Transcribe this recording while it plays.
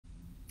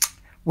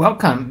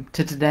Welcome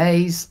to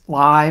today's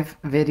live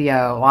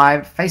video,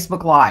 live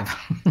Facebook Live.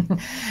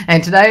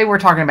 And today we're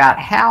talking about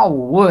how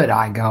would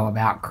I go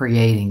about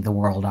creating the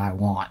world I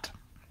want?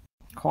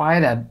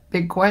 Quite a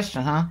big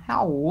question, huh?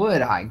 How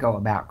would I go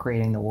about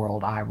creating the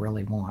world I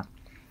really want?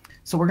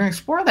 So we're going to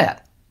explore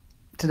that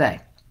today.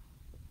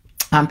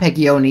 I'm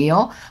Peggy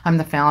O'Neill. I'm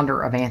the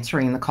founder of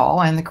Answering the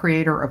Call and the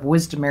creator of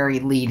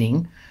Wisdomary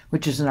Leading,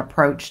 which is an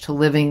approach to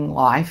living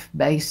life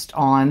based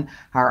on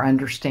our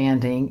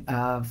understanding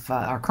of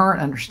our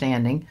current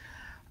understanding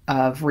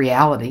of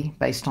reality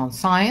based on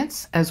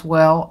science as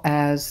well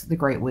as the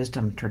great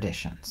wisdom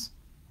traditions.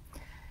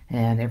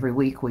 And every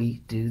week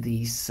we do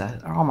these,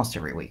 or almost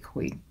every week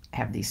we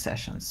have these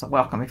sessions. So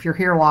welcome. If you're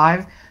here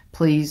live,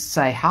 please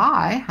say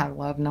hi. I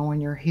love knowing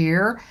you're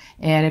here.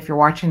 And if you're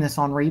watching this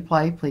on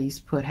replay, please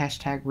put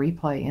hashtag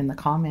replay in the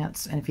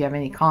comments. And if you have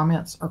any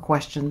comments or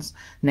questions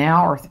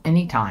now or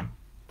anytime,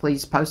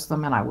 please post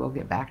them and I will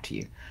get back to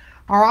you.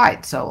 All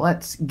right, so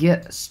let's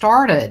get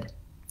started.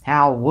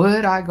 How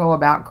would I go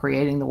about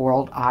creating the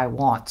world I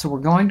want? So we're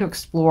going to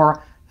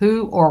explore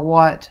who or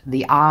what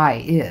the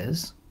I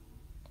is.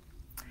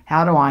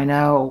 How do I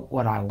know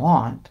what I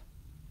want?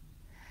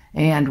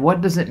 And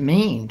what does it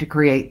mean to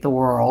create the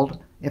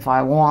world if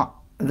I want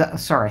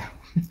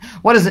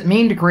what does it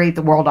mean to create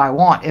the world I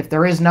want if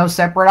there is no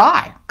separate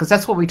I? Because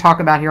that's what we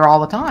talk about here all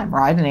the time,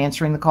 right? In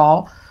Answering the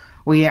Call,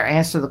 we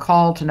answer the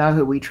call to know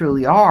who we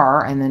truly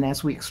are, and then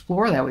as we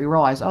explore that, we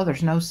realize, oh,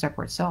 there's no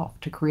separate self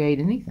to create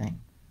anything.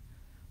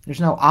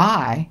 There's no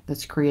I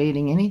that's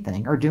creating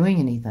anything or doing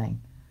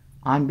anything.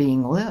 I'm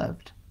being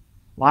lived.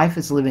 Life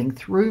is living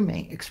through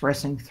me,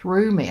 expressing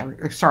through me,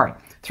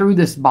 through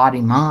this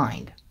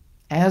body-mind.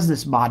 As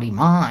this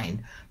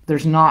body-mind,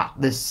 there's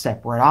not this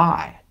separate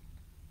I.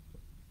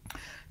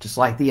 Just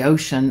like the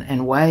ocean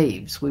and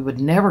waves, we would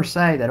never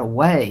say that a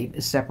wave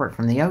is separate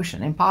from the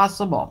ocean.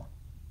 Impossible.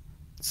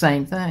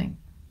 Same thing.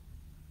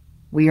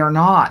 We are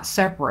not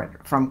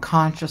separate from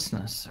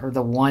consciousness or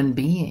the one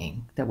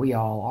being that we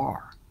all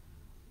are.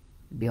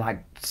 It'd be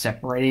like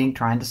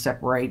trying to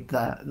separate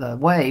the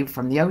wave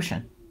from the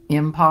ocean.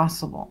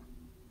 Impossible.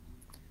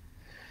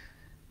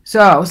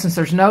 So, since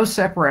there's no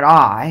separate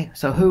I,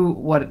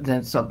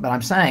 but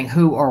I'm saying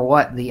who or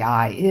what the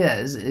I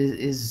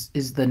is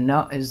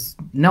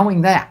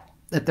knowing that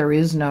there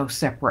is no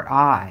separate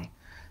I,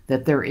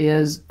 that there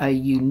is a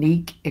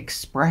unique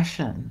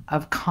expression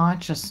of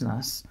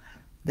consciousness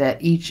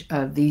that each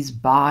of these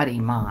body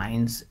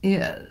minds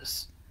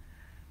is.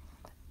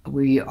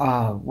 We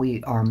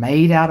are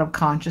made out of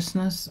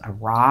consciousness,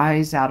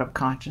 arise out of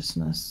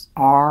consciousness,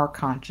 are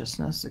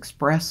consciousness,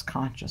 express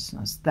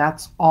consciousness.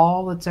 That's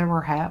all that's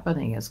ever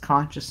happening is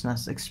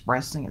consciousness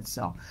expressing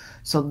itself.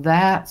 So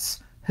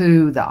that's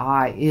who the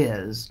I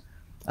is.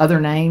 Other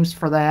names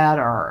for that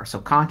are,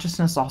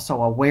 consciousness,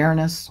 also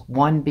awareness,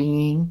 one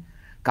being.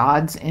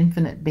 God's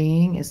infinite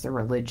being is the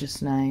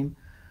religious name.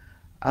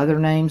 Other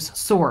names,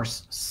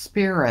 source,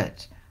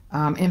 spirit,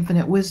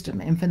 infinite wisdom,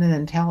 infinite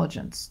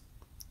intelligence.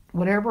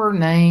 Whatever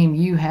name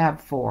you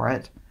have for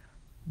it,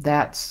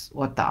 that's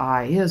what the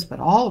I is. But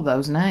all of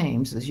those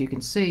names, as you can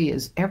see,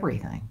 is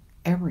everything.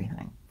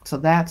 Everything. So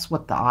that's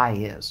what the I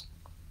is.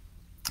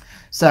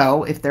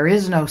 So if there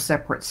is no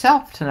separate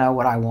self to know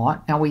what I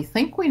want, now we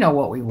think we know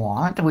what we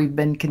want. We've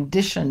been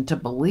conditioned to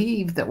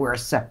believe that we're a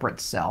separate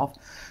self.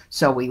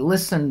 So we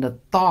listen to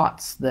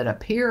thoughts that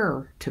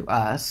appear to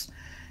us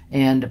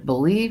and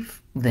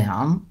believe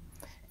them.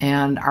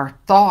 And our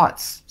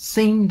thoughts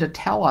seem to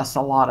tell us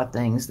a lot of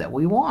things that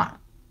we want.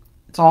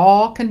 It's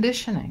all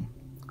conditioning,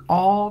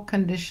 all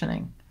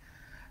conditioning.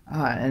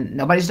 And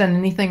nobody's done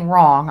anything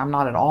wrong. I'm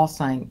not at all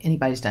saying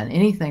anybody's done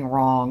anything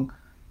wrong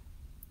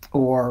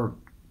or,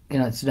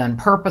 it's done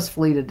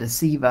purposefully to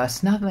deceive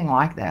us. Nothing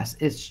like that.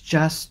 It's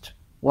just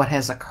what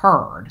has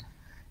occurred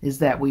is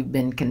that we've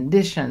been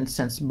conditioned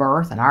since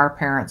birth, and our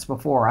parents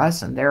before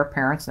us and their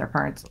parents,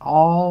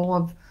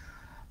 almost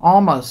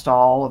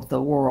all of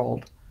the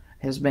world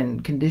has been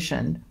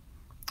conditioned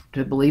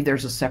to believe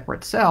there's a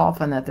separate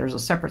self and that there's a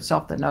separate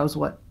self that knows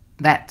what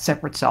that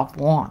separate self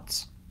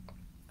wants.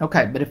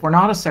 Okay, but if we're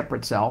not a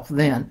separate self,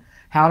 then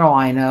how do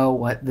I know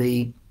what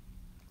the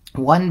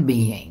one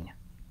being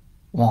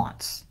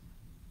wants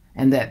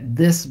and that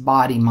this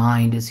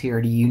body-mind is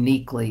here to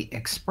uniquely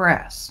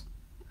express?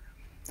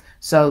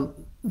 So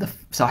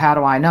how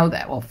do I know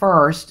that? Well,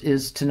 first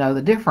is to know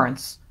the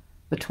difference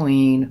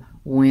between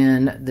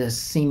when this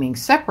seeming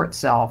separate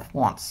self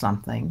wants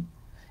something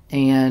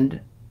and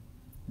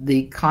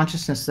the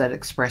consciousness that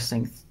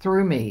expressing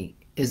through me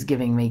is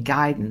giving me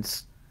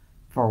guidance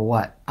for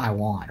what I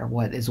want or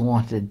what is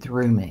wanted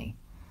through me.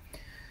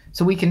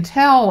 So we can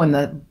tell when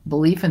the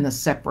belief in the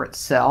separate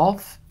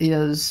self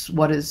is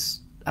what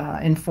is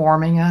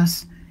informing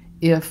us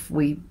if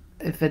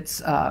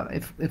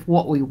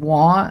what we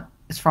want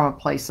is from a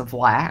place of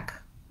lack,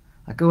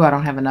 like, oh, I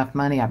don't have enough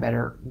money, I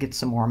better get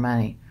some more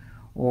money,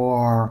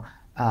 or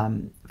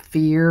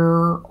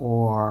fear,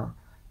 or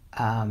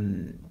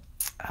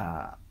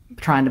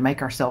trying to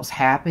make ourselves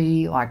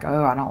happy, like,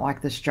 oh, I don't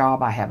like this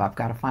job I have, I've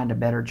got to find a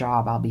better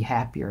job, I'll be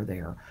happier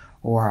there.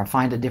 Or I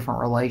find a different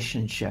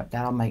relationship,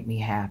 that'll make me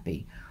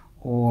happy.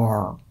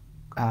 Or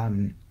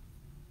um,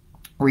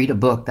 read a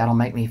book, that'll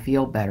make me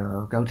feel better.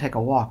 Or go take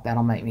a walk,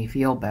 that'll make me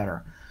feel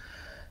better.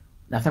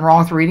 Nothing wrong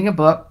with reading a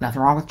book,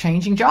 nothing wrong with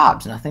changing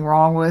jobs, nothing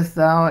wrong with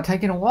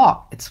taking a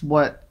walk. It's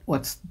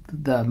what's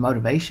the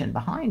motivation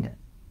behind it.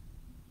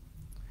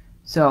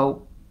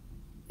 So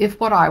if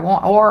what I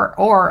want,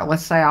 or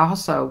let's say I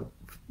also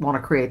want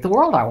to create the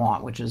world I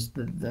want, which is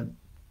the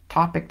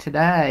topic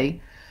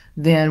today,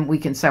 then we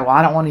can say, well,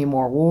 I don't want any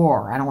more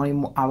war. I don't want any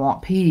more, I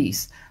want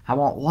peace. I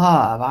want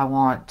love. I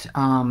want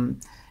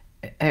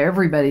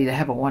everybody to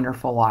have a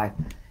wonderful life.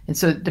 And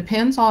so it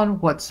depends on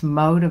what's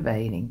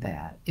motivating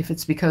that. If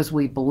it's because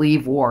we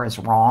believe war is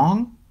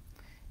wrong,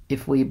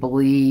 if we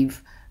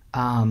believe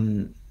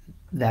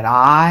that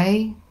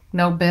I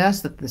know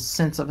best, that the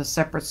sense of a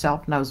separate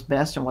self knows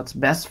best and what's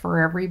best for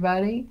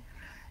everybody,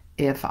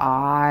 if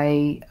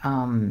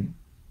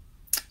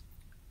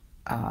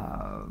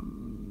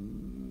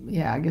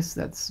yeah, I guess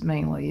that's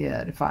mainly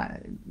it. If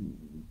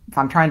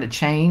I'm trying to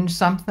change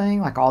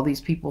something, like all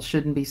these people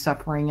shouldn't be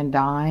suffering and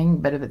dying,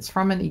 but if it's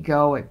from an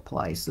egoic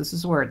place, this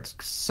is where it's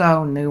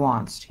so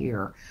nuanced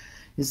here,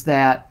 is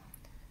that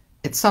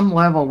at some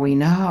level we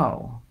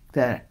know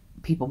that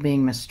people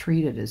being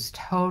mistreated is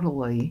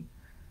totally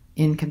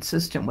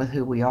inconsistent with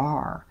who we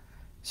are.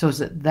 So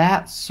is it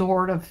that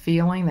sort of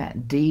feeling,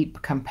 that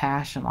deep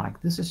compassion,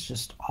 like this is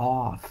just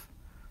off,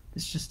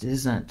 this just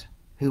isn't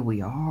who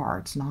we are,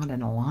 it's not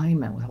in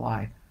alignment with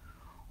life?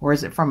 Or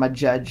is it from a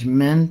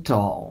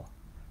judgmental,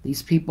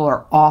 these people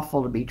are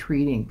awful to be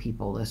treating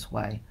people this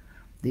way,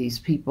 these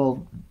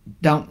people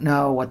don't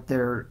know what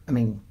they're, I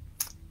mean,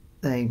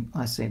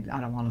 let's see,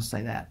 I don't want to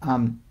say that,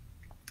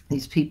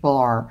 these people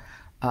are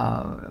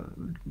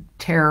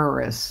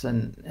terrorists,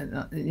 and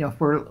if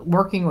we're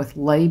working with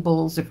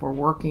labels, if we're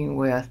working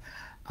with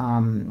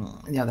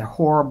they're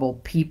horrible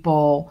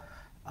people,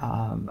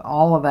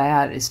 all of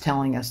that is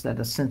telling us that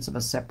a sense of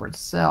a separate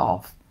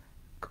self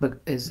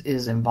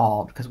is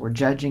involved, because we're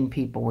judging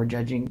people, we're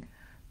judging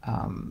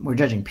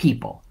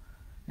people.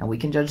 And we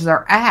can judge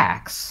their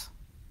acts,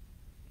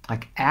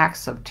 like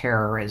acts of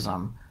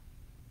terrorism.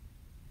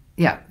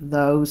 Yeah,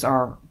 those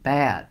are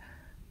bad.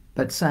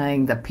 But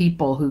saying the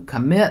people who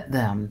commit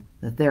them,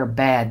 that they're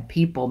bad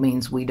people,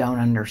 means we don't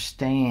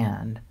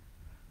understand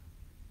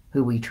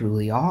who we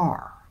truly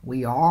are.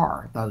 We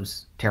are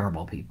those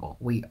terrible people.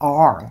 We're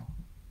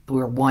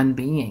one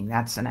being.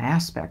 That's an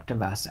aspect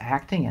of us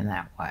acting in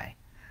that way.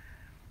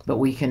 But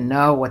we can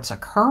know what's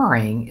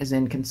occurring is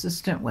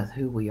inconsistent with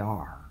who we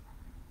are,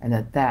 and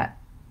that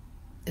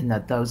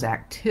those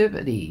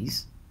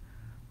activities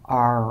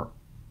are,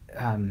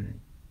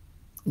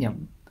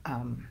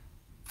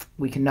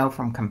 we can know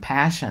from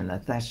compassion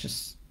that that's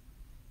just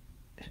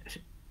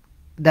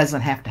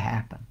doesn't have to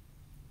happen.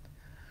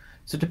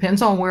 So it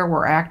depends on where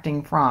we're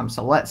acting from.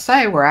 So let's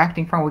say we're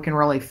acting from, we can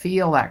really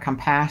feel that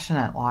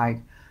compassionate,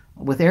 like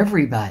with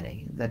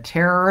everybody, the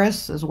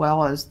terrorists as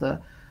well as the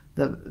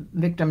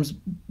victims,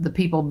 the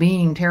people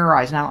being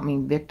terrorized. And I don't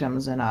mean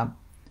victims in a,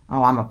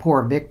 oh, I'm a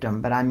poor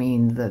victim, but I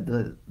mean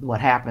the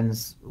what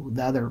happens,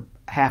 the other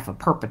half of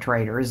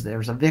perpetrator is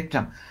there's a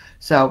victim.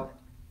 So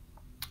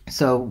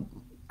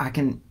I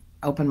can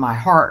open my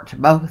heart to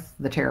both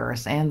the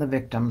terrorists and the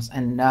victims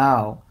and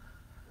know,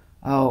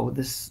 oh,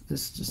 this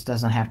just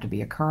doesn't have to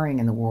be occurring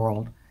in the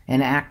world,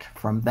 and act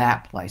from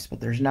that place.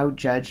 But there's no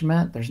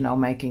judgment, there's no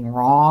making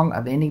wrong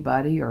of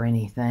anybody or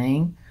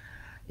anything.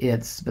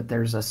 But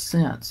there's a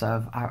sense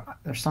of,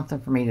 there's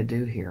something for me to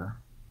do here.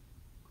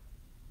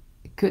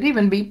 It could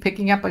even be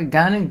picking up a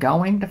gun and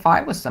going to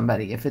fight with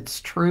somebody, if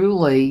it's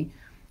truly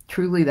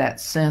that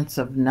sense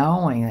of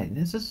knowing that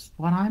this is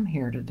what I'm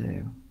here to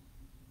do.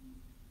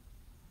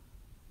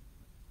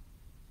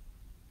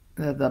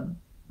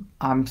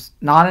 I'm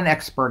not an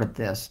expert at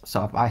this,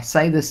 so if I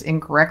say this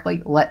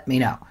incorrectly, let me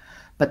know.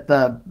 But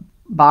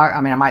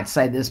I might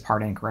say this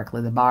part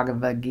incorrectly, the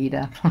Bhagavad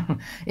Gita.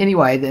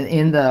 Anyway,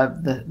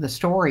 the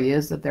story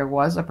is that there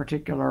was a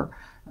particular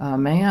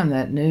man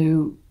that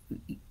knew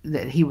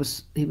that he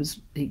was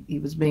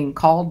being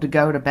called to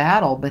go to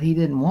battle, but he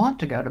didn't want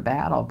to go to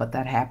battle, but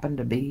that happened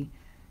to be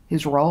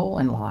his role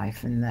in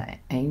life. And the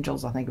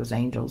angels, I think it was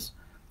angels,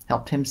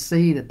 helped him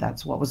see that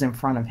that's what was in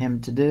front of him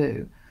to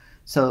do.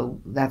 So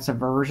that's a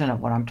version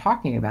of what I'm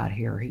talking about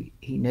here.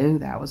 He knew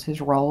that was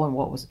his role and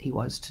what he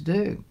was to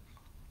do.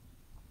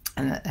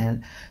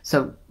 And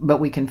so, but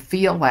we can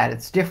feel that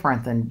it's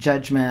different than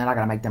judgment. I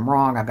got to make them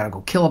wrong. I've got to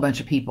go kill a bunch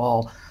of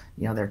people.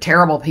 They're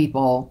terrible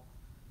people.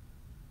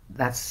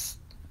 That's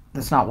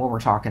not what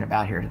we're talking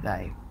about here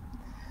today.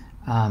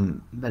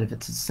 But if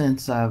it's a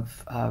sense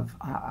of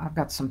I've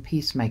got some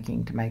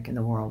peacemaking to make in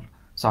the world,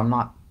 so I'm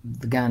not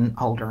the gun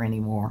holder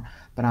anymore,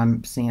 but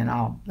I'm seeing,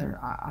 I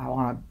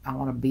want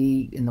to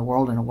be in the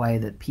world in a way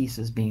that peace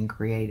is being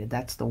created.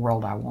 That's the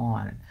world I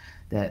want,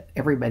 that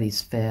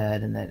everybody's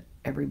fed and that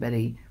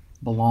everybody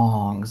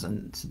belongs,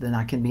 and so then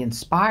I can be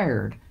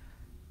inspired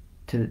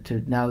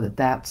to know that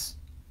that's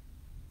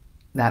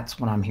that's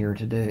what I'm here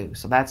to do.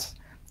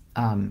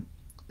 Um,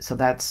 so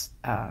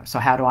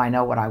how do I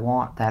know what I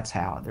want? That's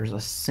how. There's a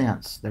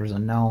sense, there's a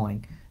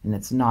knowing, and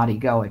it's not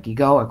egoic.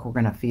 Egoic, we're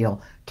going to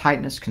feel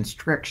tightness,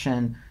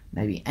 constriction,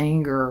 maybe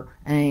anger,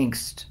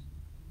 angst.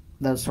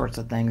 Those sorts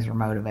of things are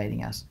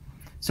motivating us.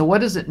 So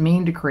what does it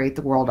mean to create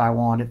the world I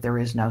want if there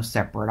is no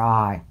separate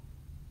I?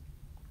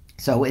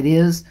 So it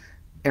is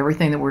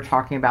everything that we're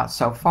talking about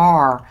so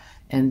far,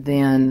 and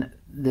then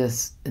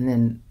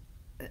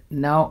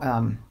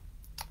no,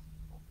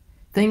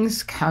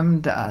 things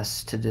come to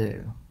us to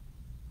do.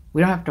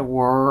 We don't have to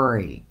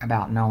worry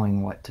about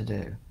knowing what to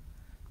do.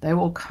 They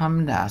will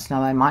come to us.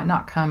 Now, they might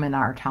not come in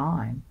our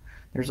time.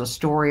 There's a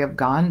story of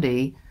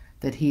Gandhi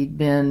that he'd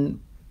been,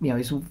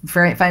 he's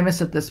very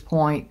famous at this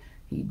point.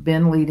 He'd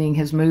been leading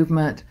his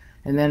movement,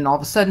 and then all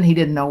of a sudden he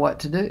didn't know what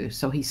to do.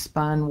 So he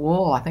spun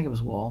wool, I think it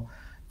was wool,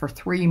 for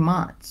 3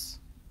 months.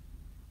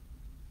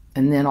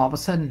 And then all of a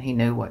sudden he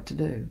knew what to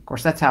do. Of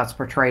course, that's how it's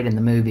portrayed in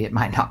the movie. It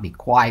might not be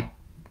quite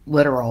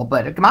literal,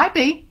 but it might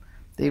be.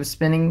 He was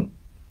spinning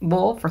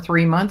wool for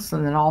 3 months,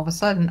 and then all of a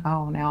sudden,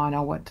 oh, now I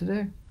know what to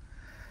do.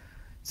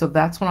 So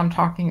that's what I'm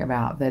talking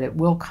about, that it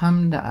will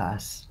come to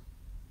us.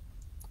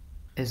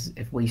 Is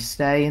if we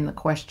stay in the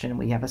question,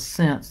 we have a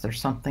sense there's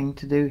something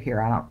to do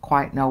here. I don't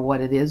quite know what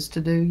it is to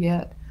do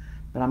yet,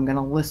 but I'm going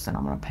to listen.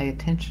 I'm going to pay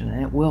attention,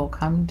 and it will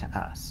come to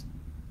us.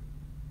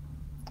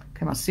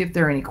 Okay, I'll see if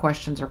there are any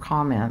questions or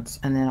comments,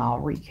 and then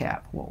I'll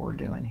recap what we're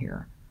doing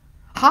here.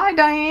 Hi,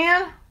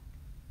 Diane.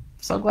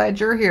 So glad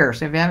you're here.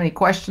 So if you have any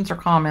questions or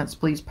comments,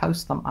 please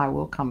post them. I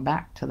will come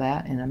back to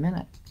that in a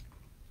minute.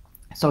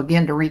 So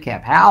again, to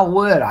recap, how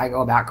would I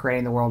go about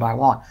creating the world I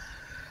want?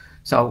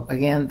 So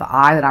again, the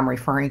I that I'm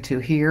referring to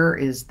here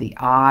is the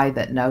I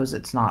that knows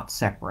it's not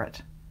separate,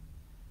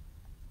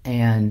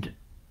 and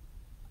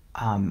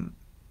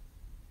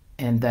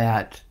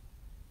that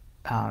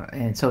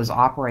and so is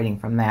operating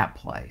from that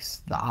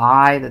place. The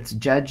I that's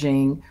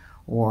judging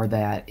or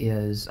that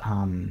is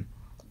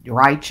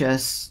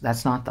righteous,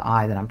 that's not the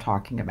I that I'm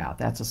talking about.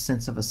 That's a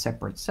sense of a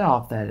separate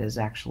self that is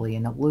actually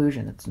an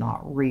illusion. It's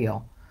not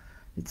real.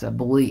 It's a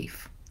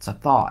belief. It's a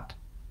thought.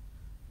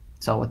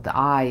 So what the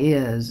I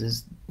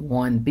is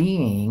one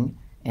being,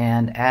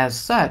 and as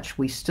such,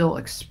 we still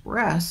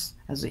express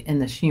as in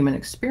this human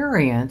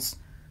experience,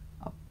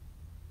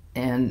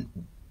 and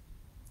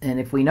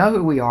if we know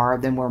who we are,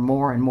 then we're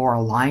more and more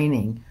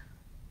aligning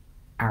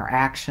our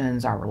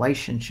actions, our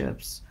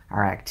relationships,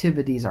 our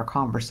activities, our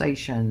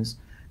conversations,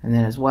 and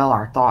then as well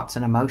our thoughts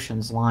and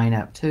emotions line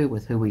up too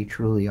with who we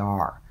truly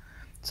are.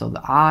 So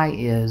the I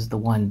is the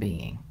one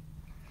being.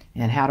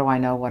 And how do I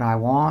know what I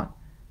want?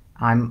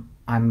 I'm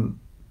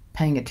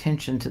paying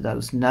attention to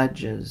those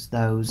nudges,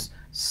 those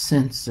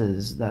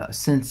senses, the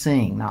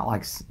sensing, not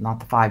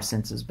the 5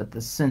 senses, but the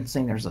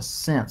sensing. There's a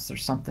sense,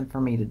 there's something for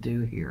me to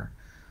do here.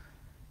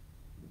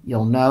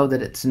 You'll know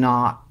that it's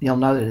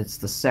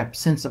the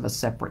sense of a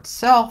separate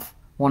self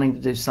wanting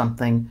to do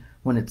something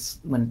when it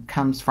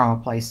comes from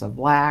a place of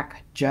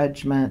lack,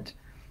 judgment,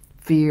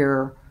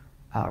 fear,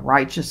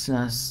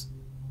 righteousness.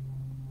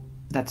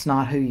 That's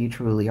not who you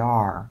truly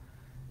are.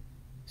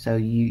 So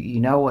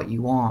you know what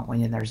you want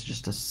when there's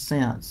just a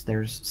sense.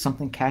 There's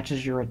something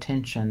catches your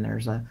attention.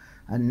 There's a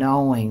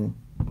knowing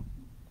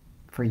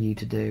for you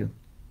to do.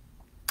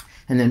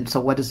 And then, so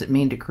what does it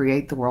mean to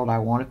create the world I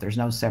want if there's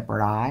no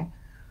separate I?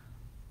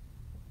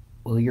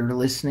 Well, you're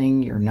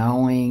listening, you're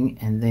knowing,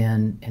 and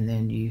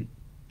then you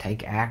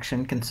take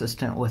action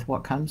consistent with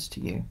what comes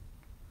to you,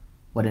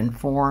 what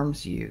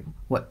informs you,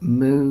 what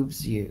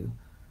moves you.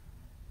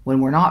 When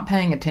we're not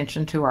paying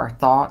attention to our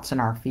thoughts and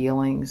our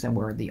feelings, and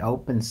we're the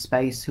open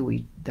space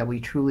that we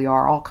truly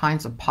are, all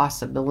kinds of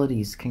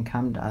possibilities can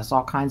come to us,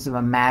 all kinds of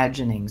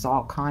imaginings,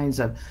 all kinds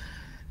of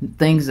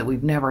things that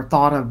we've never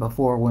thought of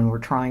before when we're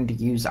trying to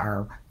use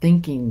our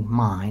thinking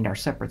mind, our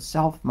separate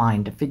self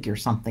mind, to figure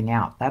something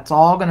out. That's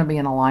all going to be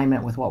in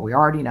alignment with what we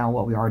already know,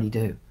 what we already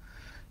do.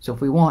 So if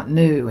we want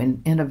new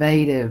and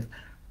innovative,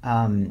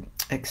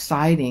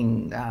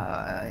 exciting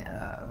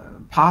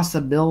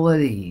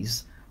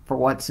possibilities for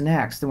what's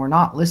next, then we're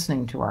not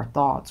listening to our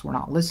thoughts, we're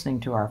not listening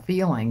to our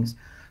feelings,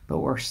 but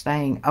we're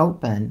staying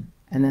open,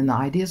 and then the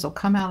ideas will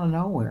come out of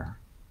nowhere.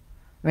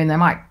 I mean, they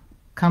might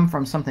come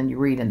from something you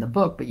read in the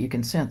book, but you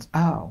can sense,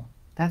 oh,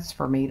 that's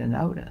for me to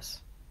notice.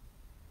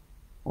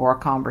 Or a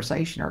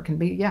conversation, or it can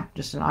be, yeah,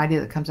 just an idea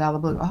that comes out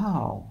of the blue.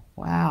 Oh,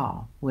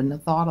 wow, wouldn't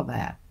have thought of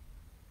that.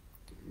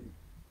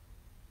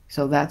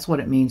 So that's what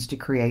it means to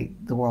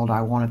create the world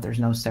I want if there's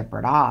no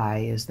separate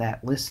I, is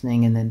that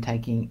listening and then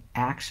taking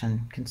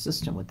action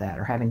consistent with that,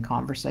 or having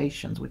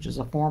conversations, which is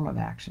a form of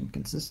action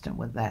consistent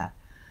with that.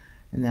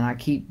 And then I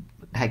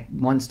take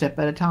one step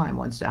at a time.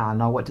 I'll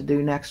know what to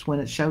do next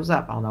when it shows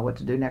up. I'll know what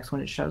to do next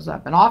when it shows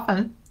up. And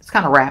often it's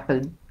kind of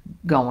rapid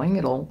going.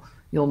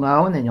 You'll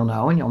know, and then you'll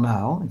know, and you'll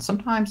know. And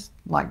sometimes,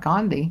 like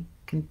Gandhi,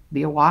 it can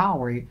be a while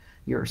where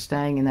you're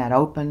staying in that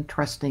open,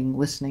 trusting,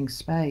 listening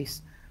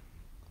space,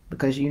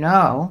 because you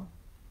know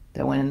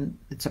that when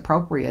it's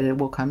appropriate, it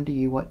will come to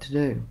you what to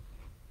do.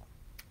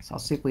 So I'll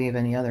see if we have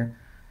any other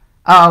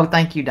Oh,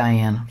 thank you,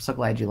 Diane. I'm so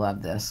glad you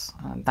love this.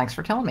 Thanks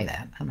for telling me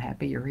that. I'm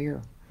happy you're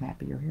here. I'm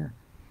happy you're here.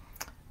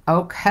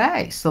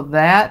 Okay, so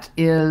that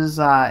is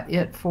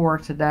it for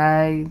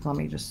today. Let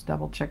me just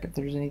double check if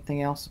there's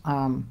anything else.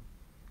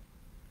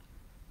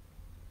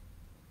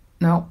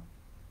 No,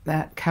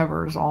 that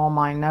covers all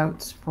my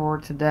notes for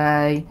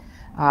today.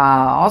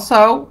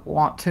 Also,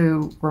 want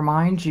to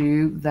remind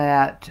you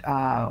that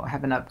I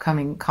have an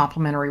upcoming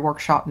complimentary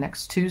workshop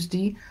next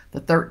Tuesday,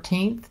 the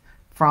 13th,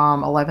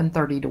 from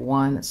 11:30 to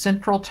 1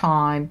 Central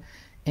Time,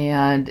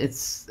 and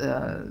it's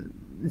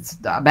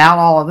about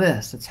all of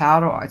this.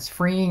 It's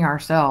freeing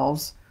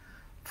ourselves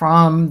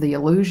from the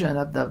illusion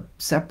of the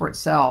separate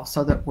self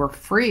so that we're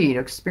free to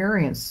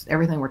experience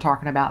everything we're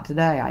talking about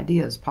today: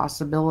 ideas,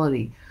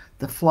 possibility,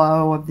 the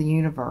flow of the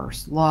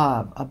universe,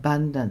 love,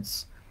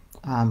 abundance,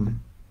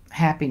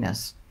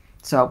 happiness.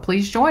 So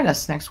please join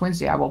us next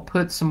Wednesday. I will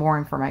put some more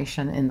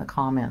information in the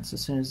comments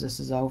as soon as this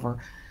is over.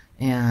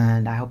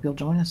 And I hope you'll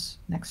join us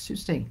next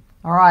Tuesday.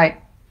 All right.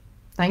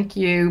 Thank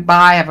you.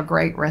 Bye. Have a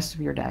great rest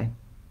of your day.